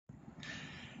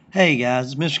Hey guys,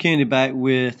 it's Mr. Kennedy back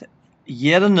with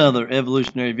yet another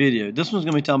evolutionary video. This one's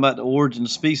going to be talking about the origin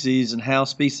of species and how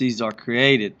species are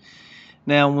created.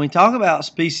 Now, when we talk about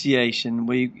speciation,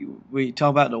 we talk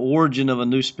about the origin of a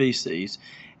new species,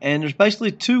 and there's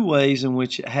basically two ways in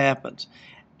which it happens.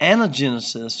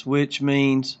 Anagenesis, which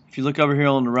means, if you look over here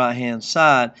on the right hand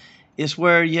side, it's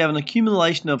where you have an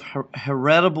accumulation of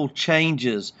heritable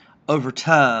changes over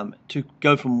time to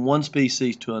go from one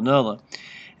species to another.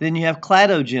 Then you have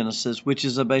cladogenesis, which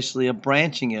is basically a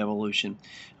branching evolution,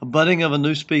 a budding of a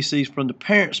new species from the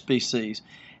parent species,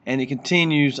 and it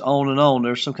continues on and on.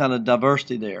 There's some kind of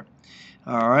diversity there.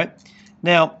 All right.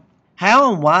 Now,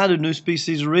 how and why do new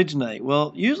species originate?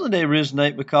 Well, usually they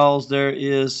originate because there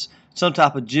is some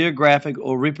type of geographic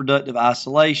or reproductive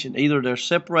isolation. Either they're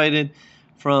separated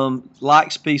from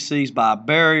like species by a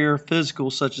barrier,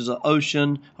 physical, such as an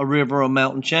ocean, a river, a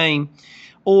mountain chain,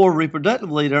 or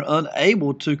reproductively they're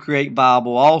unable to create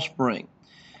viable offspring.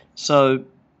 So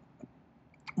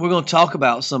we're going to talk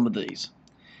about some of these.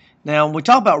 Now, when we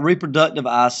talk about reproductive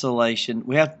isolation,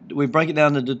 we break it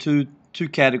down into two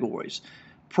categories: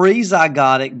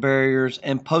 pre-zygotic barriers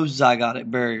and post-zygotic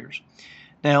barriers.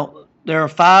 Now, there are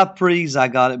 5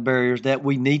 pre-zygotic barriers that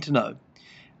we need to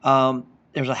know.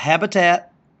 There's a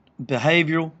habitat,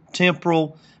 behavioral,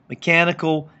 temporal,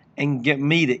 mechanical, and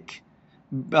gametic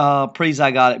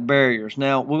pre-zygotic barriers.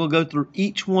 Now, we're going to go through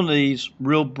each one of these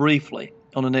real briefly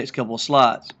on the next couple of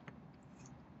slides.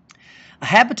 A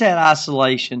habitat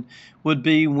isolation would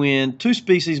be when two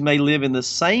species may live in the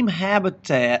same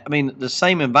habitat, the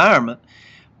same environment,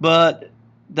 but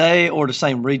or the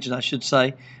same region, I should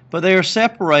say, but they are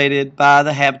separated by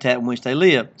the habitat in which they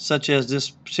live, such as this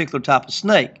particular type of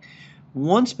snake.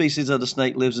 One species of the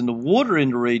snake lives in the water in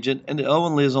the region, and the other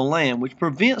one lives on land, which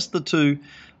prevents the two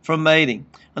from mating.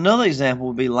 Another example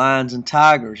would be lions and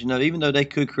tigers. Even though they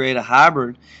could create a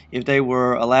hybrid if they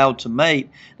were allowed to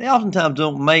mate, they oftentimes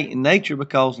don't mate in nature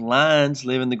because lions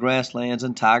live in the grasslands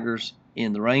and tigers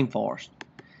in the rainforest.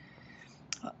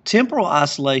 Temporal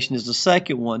isolation is the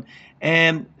second one,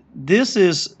 and this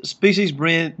is species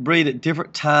breed at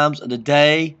different times of the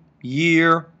day,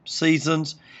 year,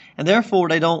 seasons, and therefore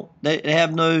they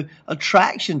have no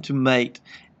attraction to mate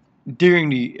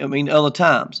during other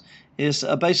times. It's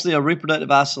basically a reproductive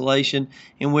isolation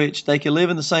in which they can live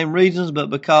in the same regions,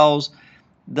 but because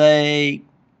they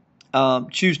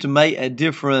choose to mate at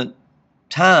different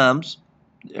times,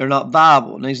 they're not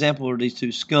viable. An example are these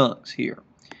two skunks here.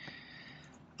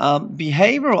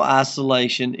 Behavioral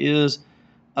isolation is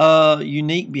a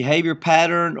unique behavior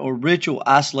pattern or ritual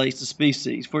isolates the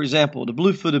species. For example, the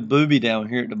blue-footed booby down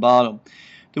here at the bottom,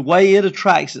 the way it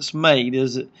attracts its mate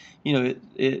is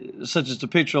such as the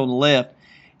picture on the left.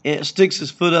 It sticks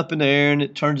its foot up in the air and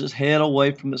it turns its head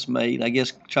away from its mate, I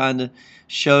guess trying to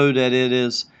show that it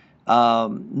is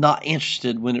not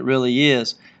interested when it really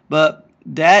is. But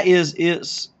that is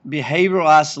its behavioral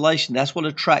isolation. That's what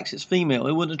attracts its female.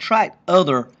 It wouldn't attract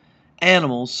other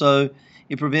animals, so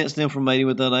it prevents them from mating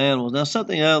with other animals. Now,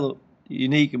 something else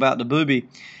unique about the booby,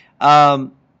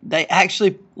 they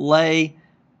actually lay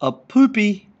a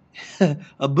poopy,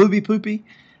 a booby poopy,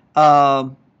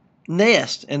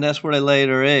 nest, and that's where they lay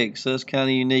their eggs. So it's kind of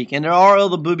unique. And there are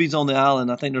other boobies on the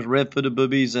island. I think there's red-footed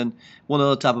boobies and one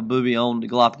other type of booby on the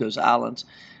Galapagos Islands.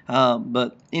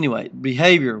 But anyway,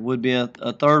 behavior would be a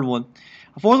third one.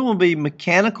 A fourth one would be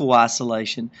mechanical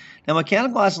isolation. Now,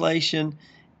 mechanical isolation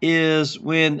is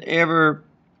whenever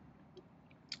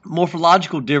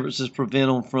morphological differences prevent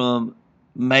them from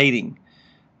mating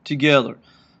together,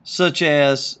 such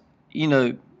as,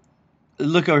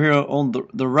 look over here on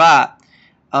the right.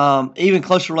 Even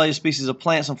closely related species of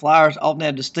plants and flowers often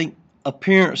have distinct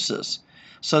appearances,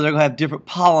 so they're going to have different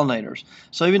pollinators.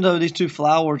 So even though these two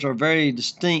flowers are very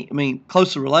distinct,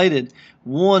 closely related,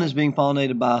 one is being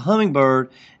pollinated by a hummingbird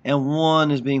and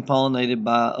one is being pollinated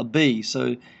by a bee.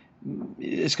 So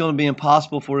it's going to be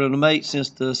impossible for them to mate since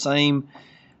the same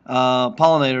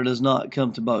pollinator does not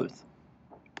come to both.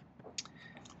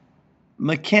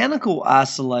 Mechanical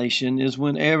isolation is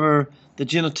whenever the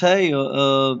genitalia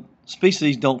of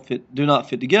species do not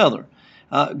fit together.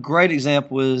 Great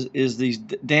example is these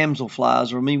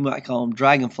damselflies, or we might call them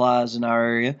dragonflies in our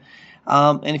area.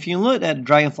 And if you look at the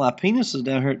dragonfly penises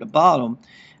down here at the bottom,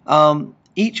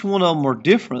 each one of them are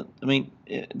different.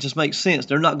 It just makes sense.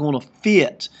 They're not going to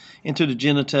fit into the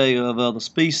genitalia of other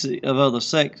species, of other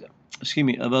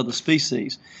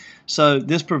species. So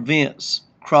this prevents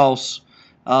cross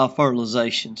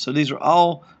fertilization. So these are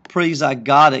all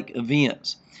pre-zygotic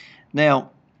events.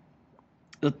 Now,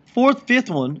 the fifth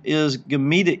one is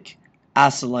gametic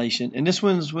isolation, and this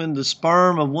one is when the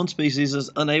sperm of one species is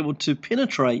unable to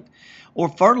penetrate or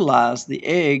fertilize the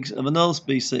eggs of another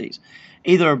species.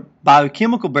 Either a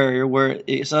biochemical barrier where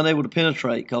it's unable to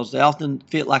penetrate because they often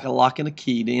fit like a lock and a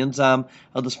key. The enzyme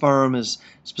of the sperm is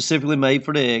specifically made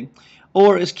for the egg.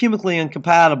 Or it's chemically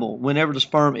incompatible. Whenever the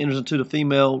sperm enters into the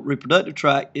female reproductive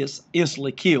tract, it's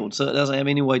instantly killed, so it doesn't have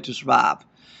any way to survive.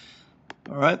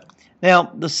 All right.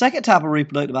 Now, the second type of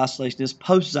reproductive isolation is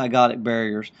post-zygotic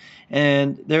barriers,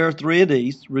 and there are three of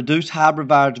these: reduced hybrid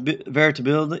viability,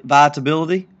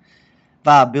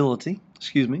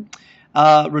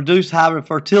 reduced hybrid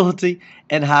fertility,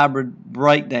 and hybrid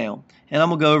breakdown. And I'm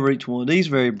going to go over each one of these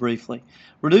very briefly.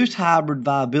 Reduced hybrid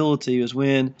viability is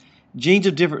when genes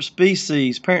of different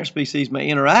species, parent species, may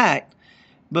interact,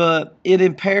 but it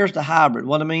impairs the hybrid.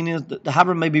 What I mean is that the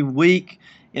hybrid may be weak,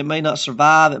 it may not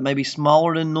survive, it may be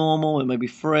smaller than normal, it may be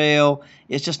frail.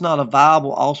 It's just not a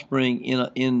viable offspring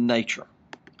in nature.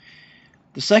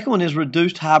 The second one is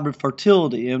reduced hybrid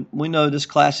fertility, and we know this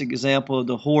classic example of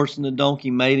the horse and the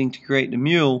donkey mating to create the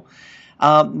mule.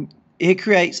 It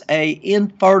creates a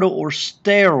infertile or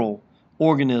sterile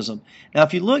organism. Now,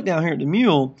 if you look down here at the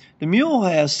mule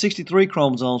has 63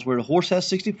 chromosomes, where the horse has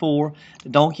 64, the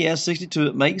donkey has 62.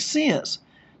 It makes sense.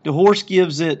 The horse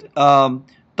gives it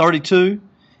 32,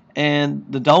 and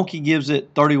the donkey gives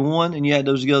it 31, and you add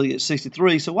those together, you get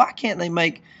 63. So why can't they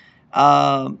make?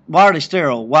 Why are they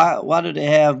sterile? Why do they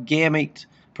have gamete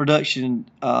production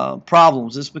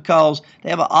problems? It's because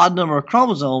they have an odd number of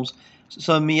chromosomes.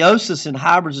 So meiosis in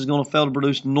hybrids is going to fail to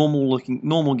produce normal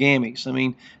gametes. I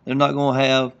mean, they're not going to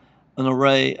have an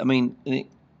array,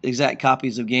 exact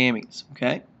copies of gametes,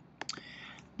 okay?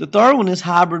 The third one is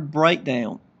hybrid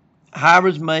breakdown.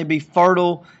 Hybrids may be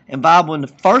fertile and viable in the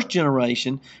first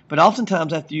generation, but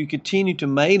oftentimes after you continue to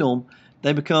mate them,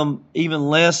 they become even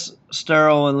less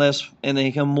sterile and they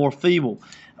become more feeble.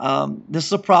 This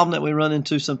is a problem that we run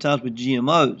into sometimes with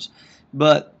GMOs,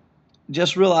 but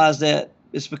just realize that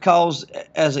it's because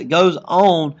as it goes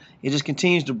on, it just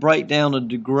continues to break down and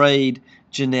degrade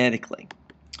genetically.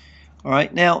 All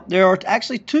right, now there are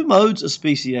actually two modes of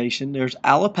speciation. There's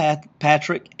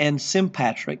allopatric and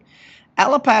sympatric.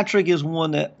 Allopatric is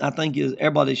one that I think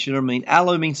everybody should mean.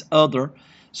 Allo means other,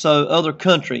 so other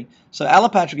country. So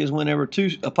allopatric is whenever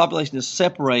a population is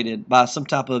separated by some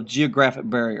type of geographic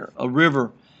barrier, a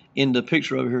river in the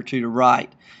picture over here to the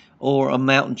right, or a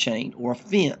mountain chain, or a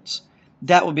fence.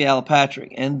 That would be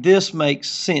allopatric, and this makes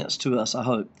sense to us, I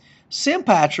hope.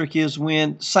 Sympatric is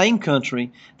when, same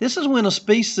country, this is when a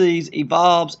species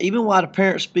evolves even while the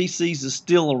parent species is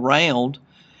still around,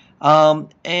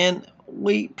 and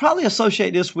we probably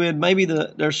associate this with maybe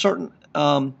there's certain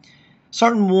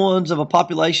ones of a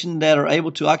population that are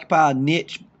able to occupy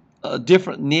a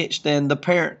different niche than the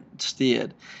parents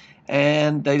did,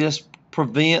 and they just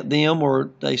prevent them or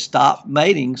they stop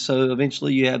mating, so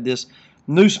eventually you have this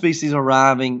new species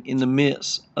arriving in the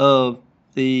midst of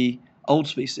the old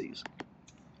species.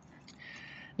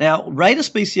 Now, rate of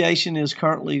speciation is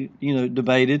currently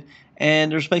debated,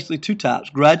 and there's basically two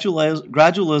types: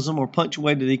 gradualism or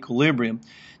punctuated equilibrium.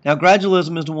 Now,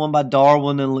 gradualism is the one by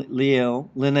Darwin and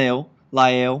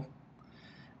Lyell.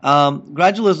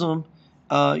 Gradualism,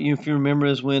 if you remember,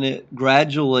 is when it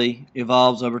gradually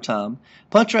evolves over time.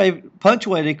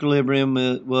 Punctuated equilibrium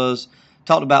was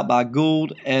talked about by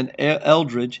Gould and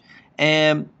Eldridge,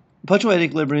 and punctuated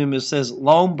equilibrium says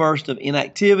long burst of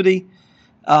inactivity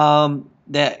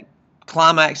that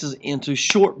climaxes into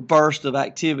short bursts of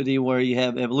activity where you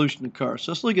have evolution occur.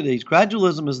 So let's look at these.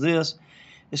 Gradualism is this.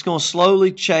 It's going to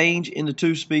slowly change into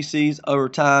two species over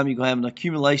time. You're going to have an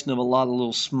accumulation of a lot of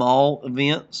little small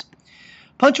events.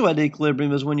 Punctuated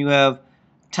equilibrium is when you have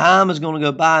time is going to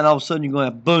go by and all of a sudden you're going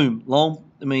to have boom,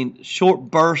 short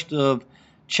burst of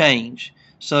change.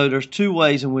 So there's two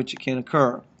ways in which it can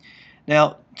occur.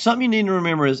 Now, something you need to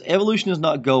remember is evolution is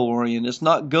not goal-oriented. It's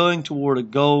not going toward a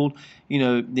goal.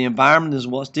 The environment is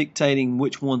what's dictating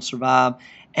which ones survive.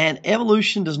 And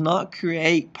evolution does not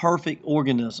create perfect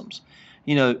organisms.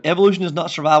 Evolution is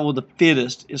not survival of the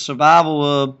fittest. It's survival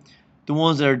of the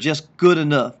ones that are just good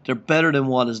enough. They're better than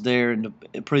what is there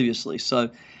previously. So,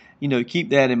 keep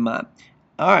that in mind.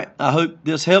 All right, I hope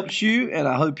this helps you, and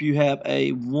I hope you have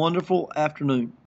a wonderful afternoon.